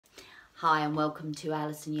Hi and welcome to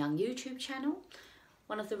Alison Young YouTube channel.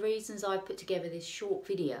 One of the reasons I put together this short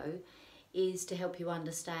video is to help you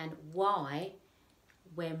understand why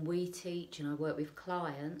when we teach and I work with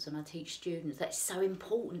clients and I teach students, that's so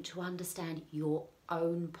important to understand your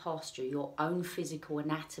own posture, your own physical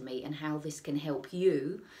anatomy and how this can help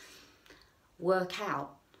you work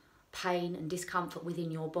out pain and discomfort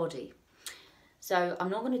within your body. So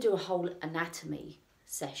I'm not going to do a whole anatomy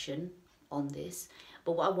session on this,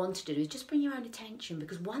 but what I want to do is just bring your own attention,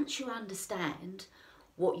 because once you understand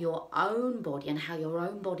what your own body and how your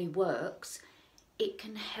own body works, it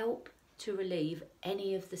can help to relieve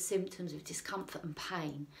any of the symptoms of discomfort and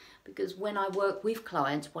pain. Because when I work with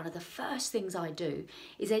clients, one of the first things I do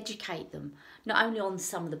is educate them, not only on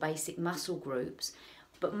some of the basic muscle groups,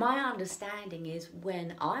 but my understanding is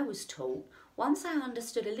when I was taught, once I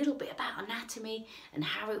understood a little bit about anatomy and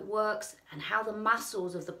how it works and how the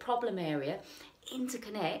muscles of the problem area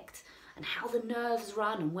interconnect and how the nerves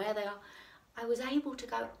run and where they are, I was able to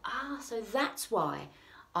go, so that's why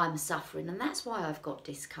I'm suffering and that's why I've got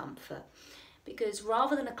discomfort. Because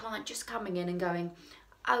rather than a client just coming in and going,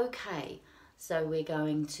 okay, so we're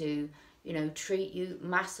going to, treat you,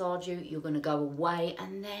 massage you, you're going to go away,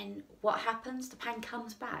 and then what happens? The pain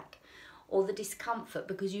comes back, or the discomfort,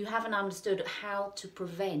 because you haven't understood how to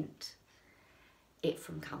prevent it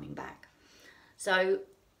from coming back. So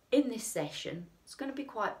in this session, it's going to be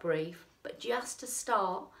quite brief, but just to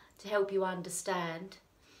start, to help you understand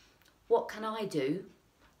what can I do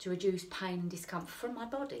to reduce pain and discomfort from my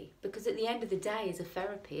body. Because at the end of the day, as a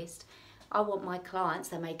therapist, I want my clients,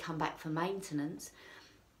 they may come back for maintenance,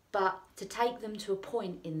 but to take them to a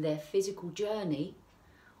point in their physical journey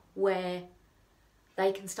where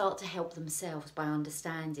they can start to help themselves by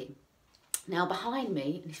understanding. Now behind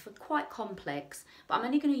me, and it's quite complex, but I'm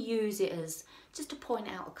only going to use it as just to point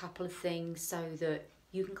out a couple of things so that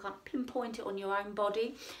you can kind of pinpoint it on your own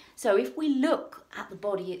body. So if we look at the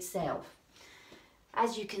body itself,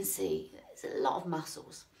 as you can see, there's a lot of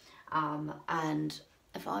muscles. And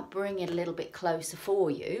if I bring it a little bit closer for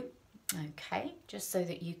you, okay, just so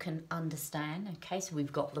that you can understand. Okay, so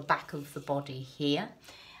we've got the back of the body here,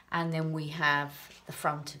 and then we have the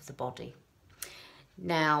front of the body.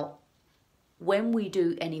 Now, when we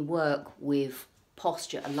do any work with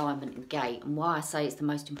posture, alignment and gait, and why I say it's the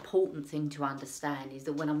most important thing to understand is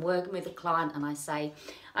that when I'm working with a client and I say,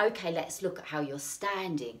 okay, let's look at how you're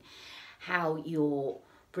standing, how you're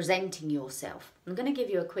presenting yourself. I'm going to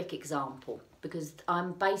give you a quick example because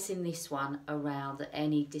I'm basing this one around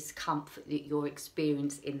any discomfort that you're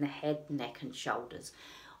experiencing in the head, neck and shoulders.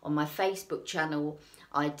 On my Facebook channel,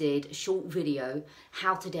 I did a short video,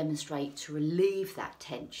 how to demonstrate to relieve that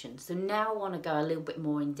tension. So now I want to go a little bit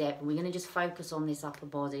more in depth. We're going to just focus on this upper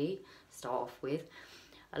body, start off with.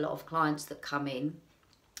 A lot of clients that come in,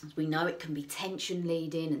 as we know, it can be tension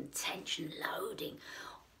leading and tension loading,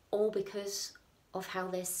 all because of how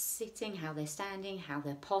they're sitting, how they're standing, how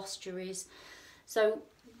their posture is. So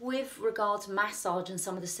with regards to massage and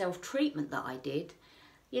some of the self-treatment that I did,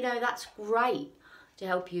 that's great to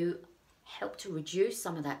help to reduce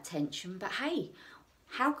some of that tension. But hey,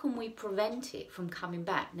 how can we prevent it from coming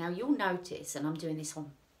back? Now you'll notice, and I'm doing this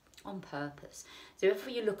on purpose. So if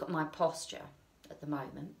you look at my posture at the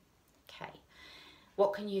moment, okay,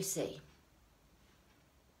 what can you see?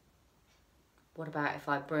 What about if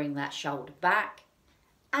I bring that shoulder back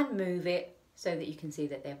and move it so that you can see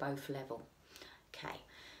that they're both level? Okay,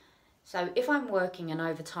 so if I'm working and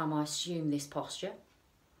over time I assume this posture,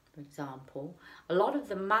 for example, a lot of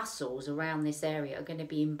the muscles around this area are going to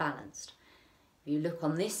be imbalanced. If you look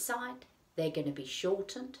on this side, they're going to be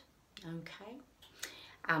shortened, okay?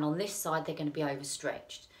 And on this side, they're going to be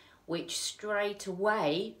overstretched, which straight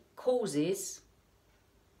away causes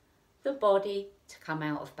the body to come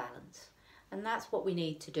out of balance. And that's what we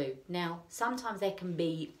need to do. Now, sometimes there can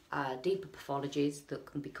be deeper pathologies that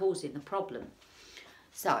can be causing the problem.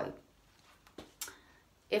 So,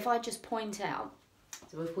 if I just point out,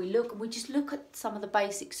 so if we just look at some of the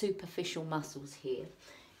basic superficial muscles here.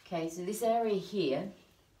 Okay, so this area here,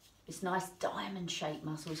 this nice diamond-shaped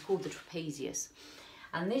muscle is called the trapezius.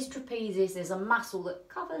 And this trapezius is a muscle that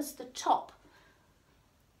covers the top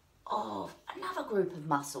of another group of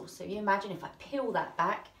muscles. So you imagine if I peel that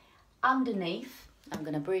back, underneath, I'm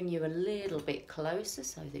going to bring you a little bit closer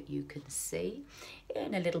so that you can see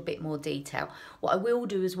in a little bit more detail. What I will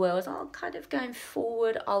do as well is I'll kind of going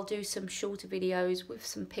forward, I'll do some shorter videos with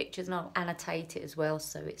some pictures and I'll annotate it as well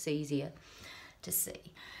so it's easier to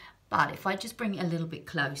see. But if I just bring it a little bit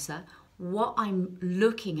closer, what I'm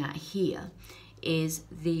looking at here is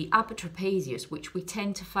the upper trapezius, which we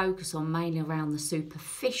tend to focus on mainly around the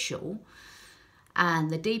superficial. And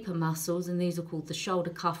the deeper muscles, and these are called the shoulder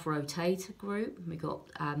cuff rotator group. We've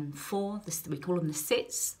got 4, we call them the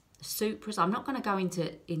sits, the supras. I'm not going to go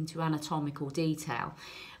into anatomical detail.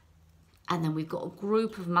 And then we've got a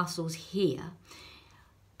group of muscles here.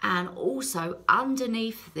 And also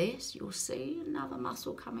underneath this, you'll see another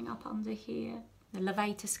muscle coming up under here, the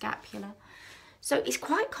levator scapula. So it's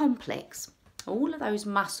quite complex. All of those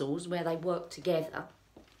muscles where they work together,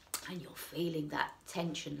 and you're feeling that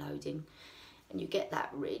tension loading, and you get that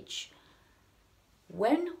ridge.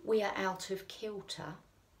 When we are out of kilter,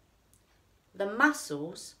 the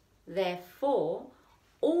muscles, therefore,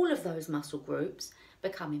 all of those muscle groups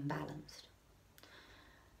become imbalanced.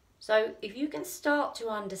 So if you can start to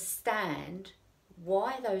understand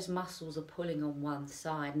why those muscles are pulling on one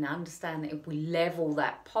side, and understand that if we level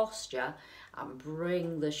that posture and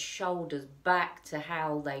bring the shoulders back to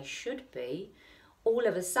how they should be, all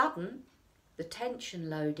of a sudden the tension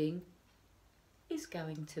loading is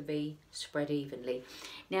going to be spread evenly.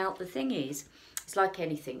 Now the thing is, it's like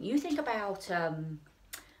anything. You think about,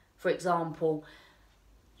 for example,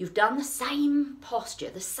 you've done the same posture,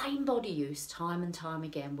 the same body use time and time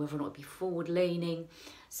again, whether or not it be forward leaning.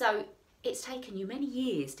 So it's taken you many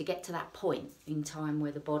years to get to that point in time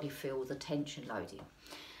where the body feels the tension loading.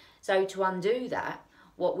 So to undo that,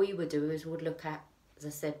 what we would do is we'd look at, as I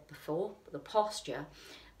said before, the posture.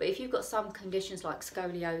 But if you've got some conditions like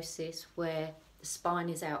scoliosis where the spine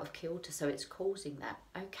is out of kilter, so it's causing that,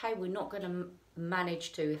 okay, we're not going to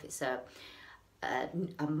manage to, if it's a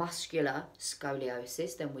muscular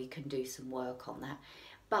scoliosis, then we can do some work on that.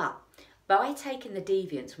 But by taking the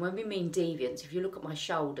deviance, when we mean deviance, if you look at my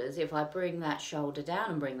shoulders, if I bring that shoulder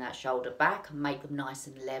down and bring that shoulder back and make them nice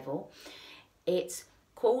and level, it's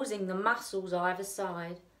causing the muscles either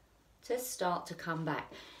side to start to come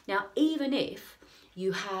back. Now, even if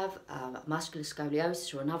you have muscular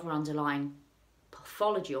scoliosis or another underlying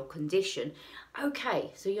pathology or condition,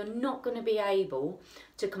 okay, so you're not going to be able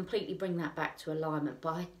to completely bring that back to alignment.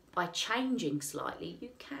 By changing slightly, you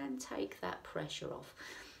can take that pressure off.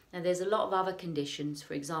 Now, there's a lot of other conditions,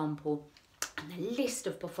 for example, and a list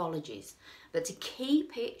of pathologies, but to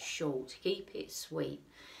keep it short, to keep it sweet,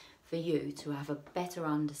 for you to have a better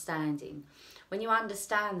understanding, when you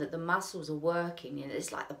understand that the muscles are working, and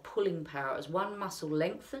it's like the pulling power, as one muscle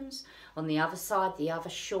lengthens, on the other side, the other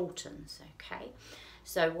shortens, okay?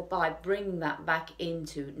 So by bringing that back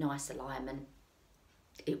into nice alignment,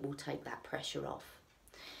 it will take that pressure off.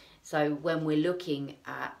 So when we're looking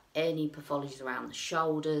at any pathologies around the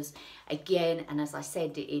shoulders, again, and as I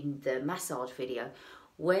said in the massage video,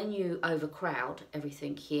 when you overcrowd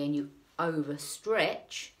everything here and you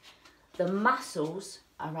overstretch, the muscles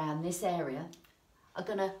around this area are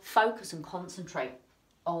going to focus and concentrate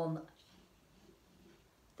on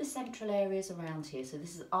the central areas around here. So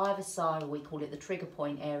this is either side, or we call it the trigger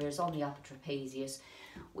point areas on the upper trapezius,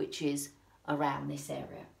 which is around this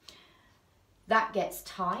area. That gets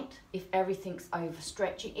tight if everything's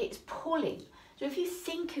overstretching. It's pulling. So if you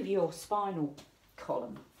think of your spinal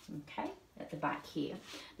column, okay, at the back here,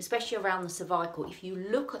 especially around the cervical, if you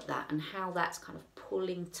look at that and how that's kind of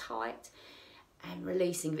pulling tight and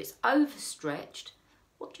releasing, if it's overstretched,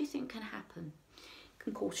 what do you think can happen? It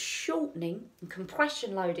can cause shortening and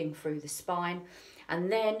compression loading through the spine,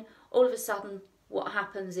 and then all of a sudden what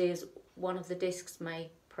happens is one of the discs may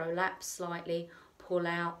prolapse slightly, pull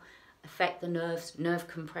out, affect the nerves, nerve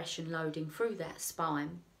compression loading through that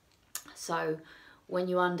spine. So when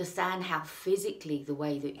you understand how physically the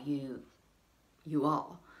way that you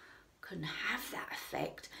are can have that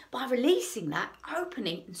effect, by releasing that,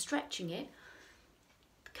 opening and stretching it,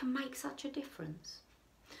 can make such a difference.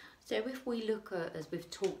 So if we look at, as we've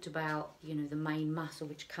talked about, you know, the main muscle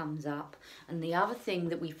which comes up, and the other thing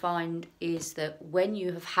that we find is that when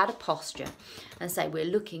you have had a posture, and say we're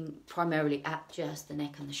looking primarily at just the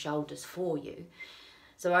neck and the shoulders for you,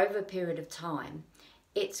 so over a period of time,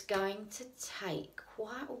 it's going to take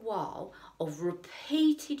quite a while of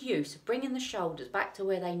repeated use of bringing the shoulders back to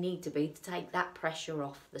where they need to be to take that pressure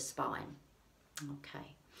off the spine.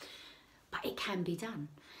 Okay, but it can be done.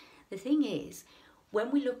 The thing is, when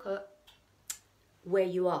we look at where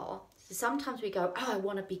you are, so sometimes we go, oh, I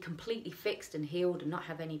want to be completely fixed and healed and not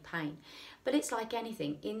have any pain. But it's like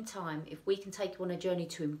anything, in time, if we can take you on a journey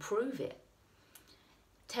to improve it,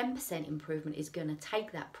 10% improvement is going to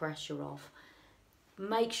take that pressure off,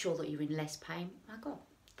 make sure that you're in less pain. My God,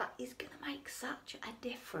 that is going to make such a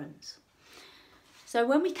difference. So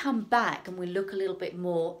when we come back and we look a little bit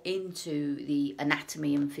more into the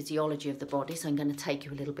anatomy and physiology of the body, so I'm going to take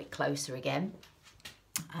you a little bit closer again.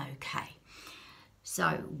 Okay,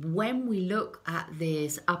 So when we look at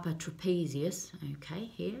this upper trapezius, okay,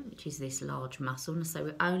 here, which is this large muscle, and so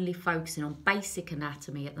we're only focusing on basic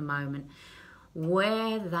anatomy at the moment,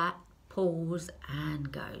 where that pulls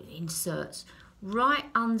and goes, inserts right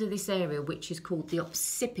under this area, which is called the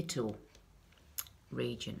occipital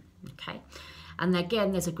region, okay? And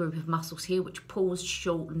again, there's a group of muscles here which pulls,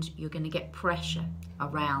 shortens. You're going to get pressure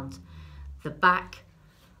around the back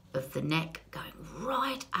of the neck going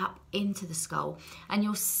right up into the skull. And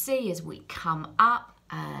you'll see as we come up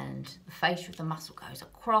and the fascia of the muscle goes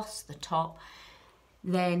across the top,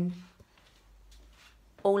 then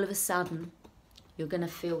all of a sudden you're going to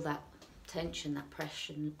feel that tension, that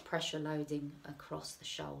pressure loading across the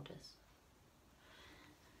shoulders.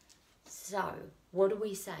 So what do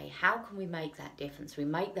we say? How can we make that difference? We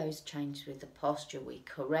make those changes with the posture, we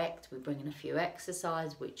correct, we bring in a few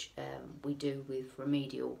exercises, which we do with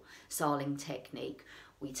remedial Sarling technique.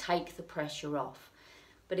 We take the pressure off.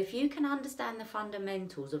 But if you can understand the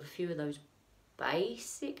fundamentals of a few of those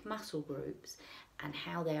basic muscle groups and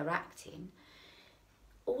how they're acting,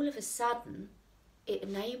 all of a sudden it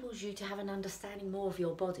enables you to have an understanding more of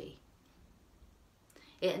your body.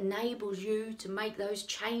 It enables you to make those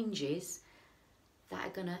changes that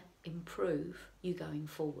are going to improve you going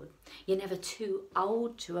forward. You're never too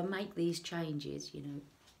old to make these changes, you know.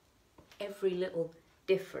 Every little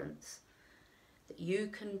difference that you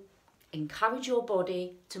can encourage your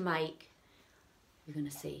body to make, you're going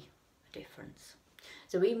to see a difference.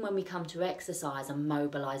 So even when we come to exercise and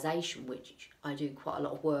mobilisation, which I do quite a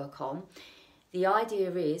lot of work on, the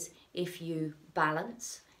idea is if you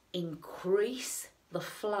balance, increase the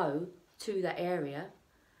flow to that area,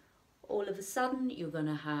 all of a sudden you're going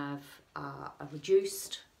to have a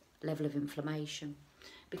reduced level of inflammation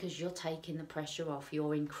because you're taking the pressure off,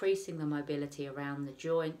 you're increasing the mobility around the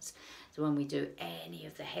joints. So when we do any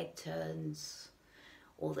of the head turns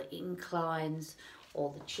or the inclines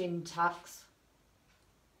or the chin tucks,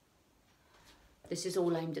 this is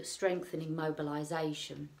all aimed at strengthening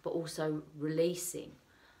mobilisation but also releasing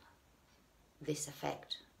this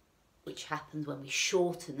effect which happens when we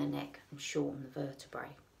shorten the neck and shorten the vertebrae.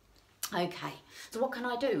 Okay, so what can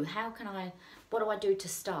I do? What do I do to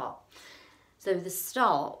start? So the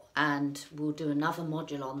start, and we'll do another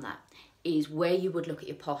module on that, is where you would look at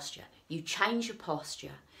your posture. You change your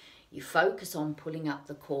posture, you focus on pulling up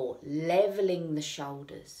the core, levelling the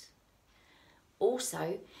shoulders.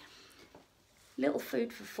 Also, little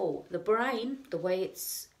food for thought. The brain, the way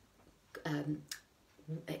it's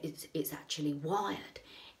actually wired,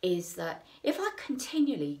 is that if I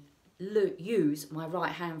continually use my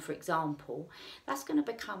right hand, for example, that's going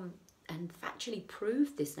to become, and actually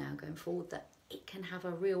prove this now going forward, that it can have a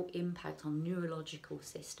real impact on neurological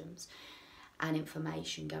systems and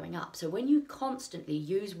information going up. So when you constantly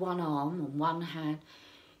use one arm and one hand,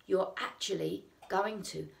 you're actually going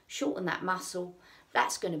to shorten that muscle.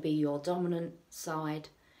 That's going to be your dominant side.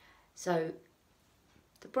 So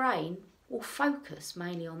the brain will focus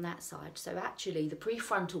mainly on that side. So actually the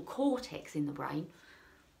prefrontal cortex in the brain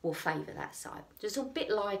will favour that side. Just a bit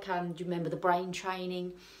like, do you remember the brain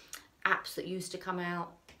training apps that used to come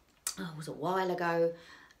out? Oh, it was a while ago.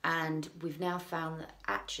 And we've now found that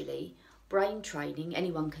actually brain training,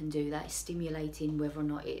 anyone can do that, is stimulating, whether or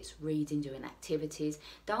not it's reading, doing activities,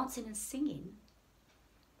 dancing and singing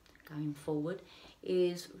going forward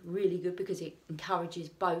is really good because it encourages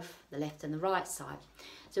both the left and the right side.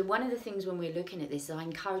 So one of the things when we're looking at this, I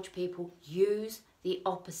encourage people, use the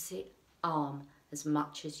opposite arm as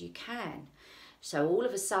much as you can. So all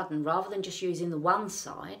of a sudden, rather than just using the one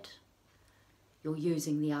side, you're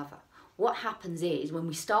using the other. What happens is when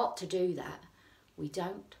we start to do that, we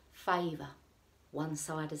don't favour one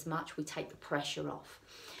side as much, we take the pressure off.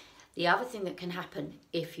 The other thing that can happen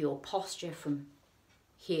if your posture from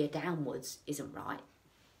here downwards isn't right,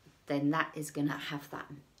 then that is going to have that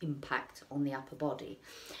impact on the upper body.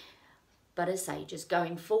 But as I say, just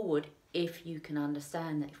going forward, if you can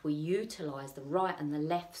understand that if we utilise the right and the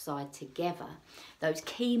left side together, those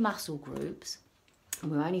key muscle groups,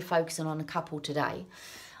 and we're only focusing on a couple today,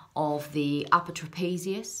 of the upper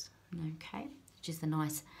trapezius, okay, which is the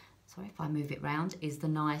nice, sorry if I move it round, is the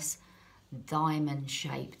nice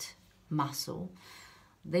diamond-shaped muscle.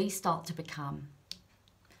 These start to become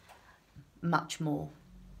much more,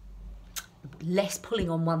 less pulling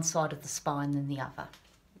on one side of the spine than the other.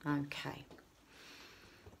 Okay.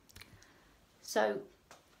 So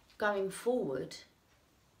going forward,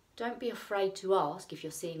 don't be afraid to ask if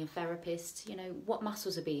you're seeing a therapist, you know, what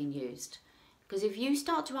muscles are being used. Because if you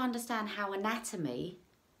start to understand how anatomy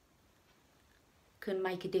can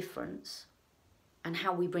make a difference and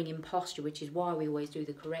how we bring in posture, which is why we always do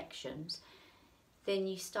the corrections, then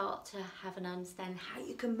you start to have an understanding how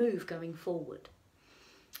you can move going forward.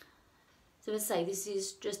 So as I say, this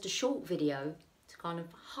is just a short video to kind of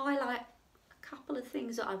highlight a couple of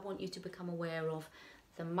things that I want you to become aware of,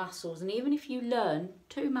 the muscles. And even if you learn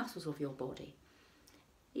 2 muscles of your body,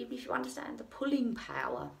 even if you understand the pulling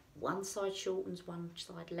power, one side shortens, one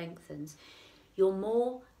side lengthens, you're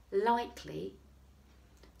more likely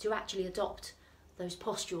to actually adopt those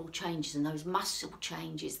postural changes and those muscle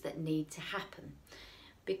changes that need to happen.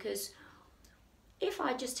 Because if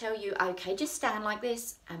I just tell you, okay, just stand like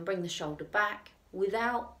this and bring the shoulder back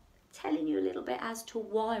without telling you a little bit as to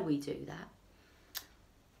why we do that,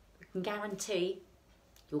 I can guarantee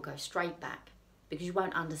you'll go straight back, because you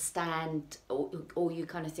won't understand, or you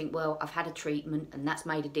kind of think, well, I've had a treatment and that's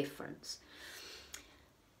made a difference.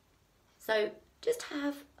 So just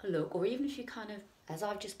have a look, or even if you kind of, as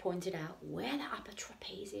I've just pointed out, where the upper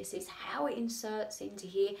trapezius is, how it inserts into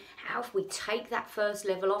here, how if we take that first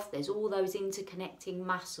level off, there's all those interconnecting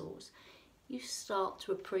muscles. You start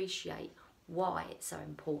to appreciate why it's so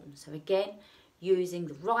important. So again, using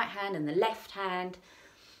the right hand and the left hand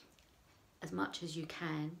as much as you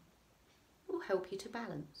can will help you to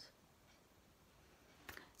balance.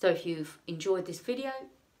 So if you've enjoyed this video,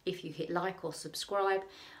 if you hit like or subscribe,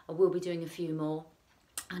 I will be doing a few more.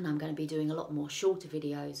 And I'm going to be doing a lot more shorter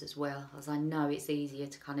videos as well, as I know it's easier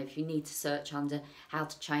to kind of, if you need to search under how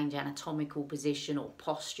to change anatomical position or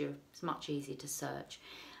posture, it's much easier to search.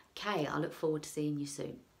 Okay, I look forward to seeing you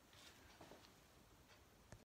soon.